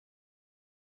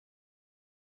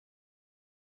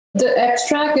The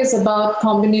abstract is about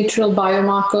combinatorial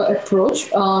biomarker approach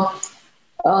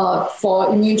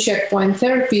for immune checkpoint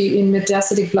therapy in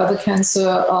metastatic bladder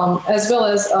cancer, as well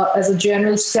as a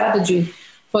general strategy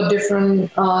for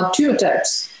different tumor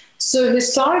types. So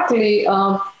historically,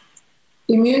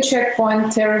 immune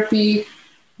checkpoint therapy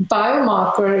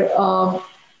biomarker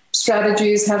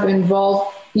strategies have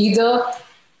involved either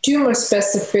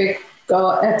tumor-specific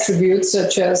attributes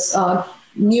such as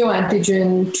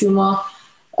neoantigen, tumor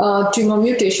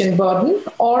mutation burden,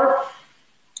 or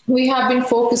we have been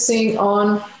focusing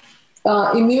on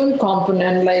immune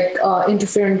component like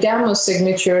interferon gamma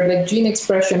signature, like gene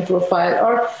expression profile,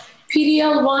 or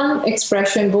PD-L1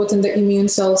 expression both in the immune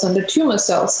cells and the tumor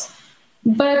cells.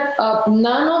 But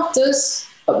none of these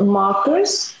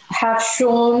markers have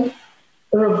shown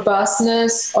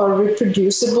robustness or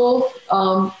reproducible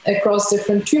across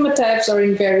different tumor types or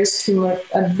in various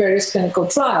clinical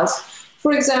trials.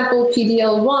 For example,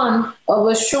 PD-L1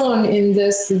 was shown in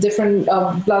this different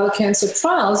bladder cancer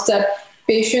trials that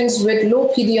patients with low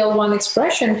PD-L1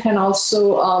 expression can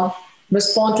also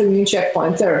respond to immune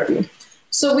checkpoint therapy.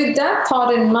 So with that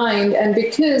thought in mind, and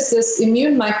because this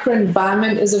immune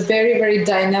microenvironment is a very, very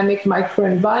dynamic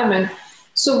microenvironment,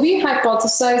 so we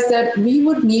hypothesized that we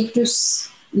would need to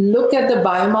look at the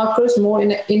biomarkers more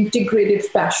in an integrated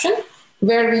fashion,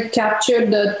 where we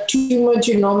captured the tumor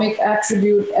genomic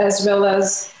attribute as well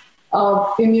as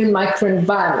immune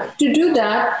microenvironment. To do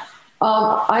that,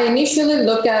 I initially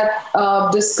looked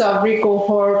at discovery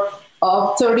cohort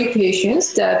of 30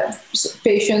 patients,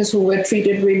 patients who were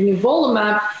treated with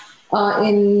nivolumab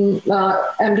in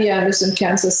MD Anderson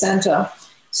Cancer Center.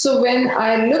 So when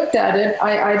I looked at it,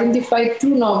 I identified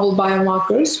two novel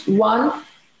biomarkers. One,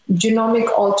 genomic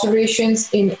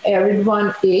alterations in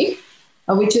ARID1A,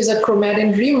 which is a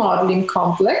chromatin remodeling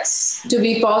complex, to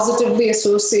be positively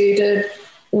associated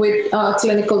with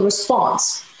clinical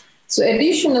response. So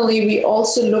additionally, we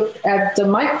also looked at the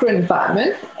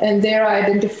microenvironment, and there I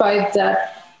identified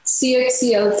that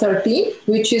CXCL13,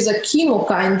 which is a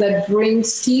chemokine that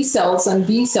brings T cells and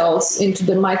B cells into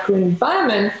the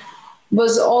microenvironment,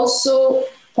 was also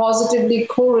positively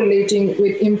correlating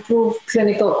with improved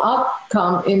clinical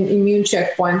outcome in immune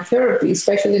checkpoint therapy,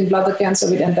 especially in bladder cancer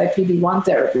with anti-PD-1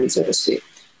 therapy, so to speak.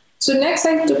 So next,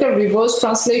 I took a reverse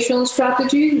translational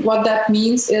strategy. What that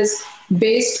means is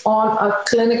based on a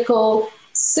clinical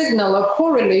signal or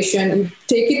correlation, you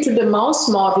take it to the mouse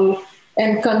model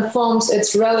and confirms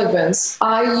its relevance.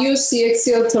 I used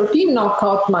CXCL13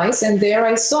 knockout mice, and there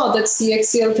I saw that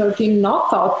CXCL13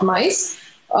 knockout mice,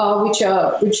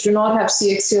 which do not have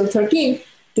CXCL13,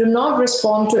 do not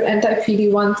respond to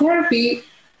anti-PD-1 therapy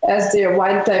as their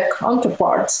wild-type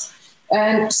counterparts.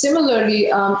 And similarly,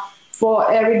 for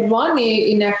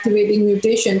ARID1A inactivating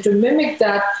mutation, to mimic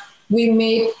that, we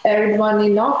made ARID1A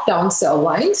knockdown cell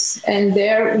lines, and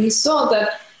there we saw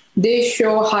that they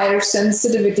show higher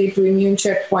sensitivity to immune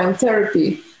checkpoint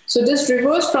therapy. So this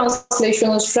reverse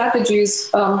translational strategies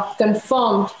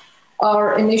confirmed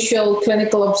our initial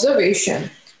clinical observation.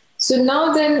 So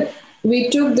now then we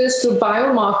took this to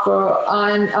biomarker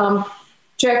and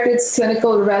checked its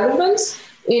clinical relevance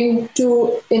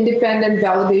into independent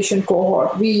validation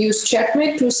cohort. We used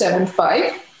CheckMate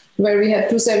 275, where we had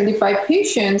 275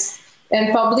 patients,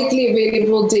 and publicly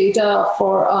available data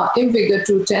for IMvigor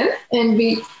 210. And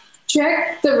we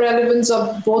checked the relevance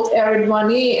of both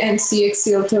ARID1A and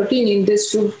CXCL13 in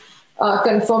these two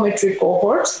confirmatory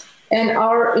cohorts. And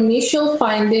our initial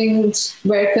findings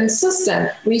were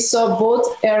consistent. We saw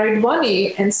both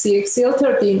ARID1A and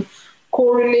CXCL13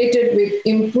 correlated with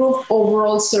improved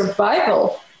overall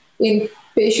survival in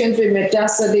patients with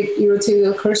metastatic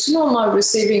urothelial carcinoma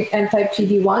receiving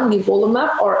anti-PD-1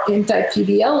 nivolumab or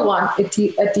anti-PD-L1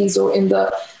 atezo in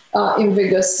the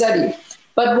IMvigor study.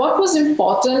 But what was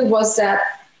important was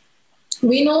that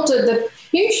we noted that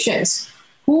patients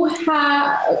who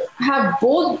have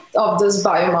both of those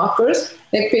biomarkers,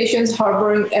 like patients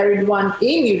harboring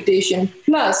ARID1A mutation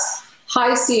plus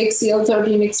high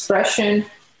CXCL13 expression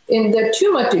in the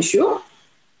tumor tissue,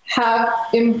 have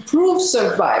improved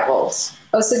survivals,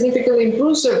 a significantly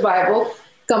improved survival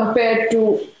compared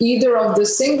to either of the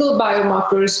single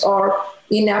biomarkers or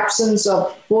in absence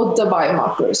of both the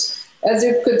biomarkers. As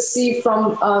you could see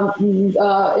from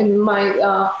in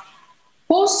my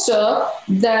poster,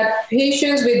 that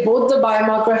patients with both the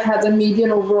biomarker had a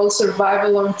median overall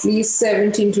survival of at least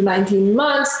 17 to 19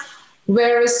 months,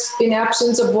 whereas in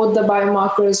absence of both the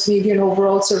biomarkers, median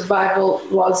overall survival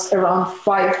was around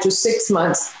 5 to 6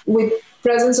 months. With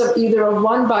presence of either of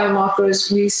one biomarkers,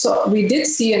 we did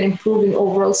see an improvement in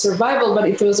overall survival, but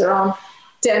it was around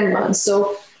 10 months.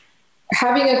 So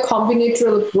having a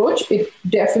combinatorial approach, it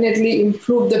definitely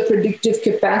improved the predictive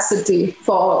capacity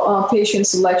for patient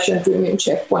selection to immune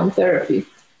checkpoint therapy.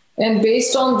 And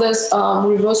based on this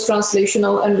reverse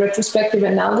translational and retrospective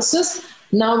analysis,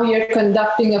 now we are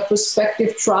conducting a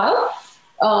prospective trial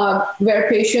where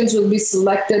patients will be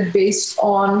selected based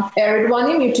on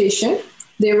ARID1A mutation.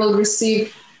 They will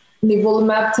receive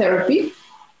nivolumab therapy,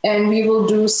 and we will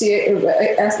do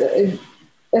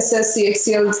assess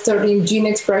CXCL13 gene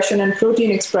expression and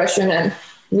protein expression, and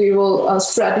we will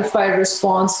stratify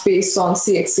response based on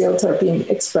CXCL13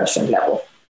 expression level.